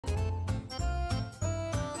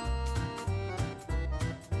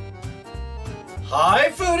Hi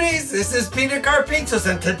foodies, this is Peanut Carpitos,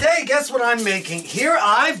 and today guess what I'm making? Here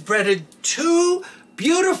I've breaded 2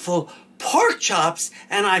 beautiful pork chops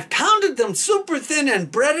and I've pounded them super thin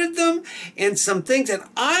and breaded them in some things, and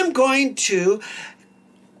I'm going to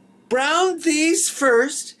brown these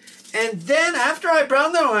first, and then after I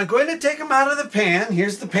brown them I'm going to take them out of the pan.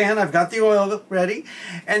 Here's the pan, I've got the oil ready,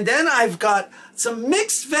 and then I've got some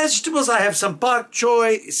mixed vegetables. I have some bok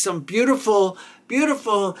choy, some beautiful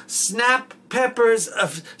snap peppers,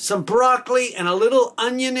 some broccoli, and a little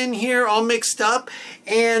onion in here all mixed up.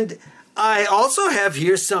 And I also have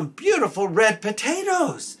here some beautiful red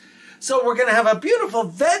potatoes. So we're going to have a beautiful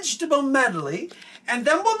vegetable medley. And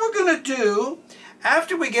then what we're going to do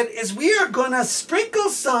after we are going to sprinkle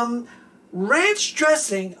some ranch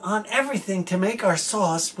dressing on everything to make our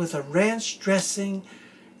sauce with a ranch dressing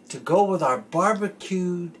to go with our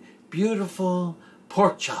barbecued beautiful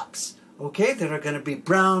pork chops. Okay, that are going to be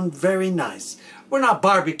browned very nice. We're not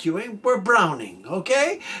barbecuing, we're browning,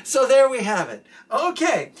 okay? So there we have it.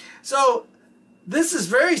 Okay, so this is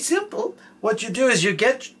very simple. What you do is you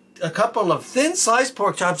get a couple of thin sliced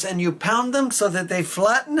pork chops and you pound them so that they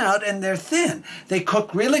flatten out and they're thin. They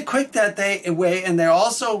cook really quick that way, and they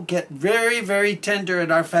also get very tender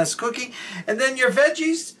in our fast cooking. And then your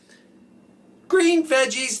veggies, green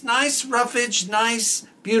veggies, nice roughage, nice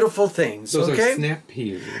beautiful things. Those okay? are snap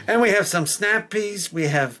peas. And we have some snap peas, we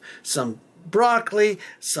have some broccoli,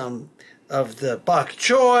 some of the bok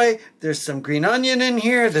choy, there's some green onion in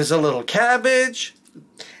here, there's a little cabbage,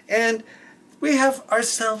 and we have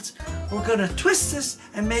ourselves, we're going to twist this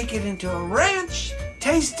and make it into a ranch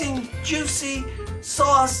tasting juicy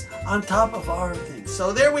sauce on top of our thing.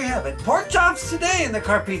 So there we have it. Pork chops today in the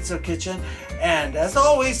Carpizzo kitchen. And as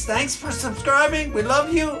always, thanks for subscribing. We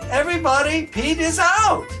love you, everybody. Pete is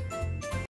out.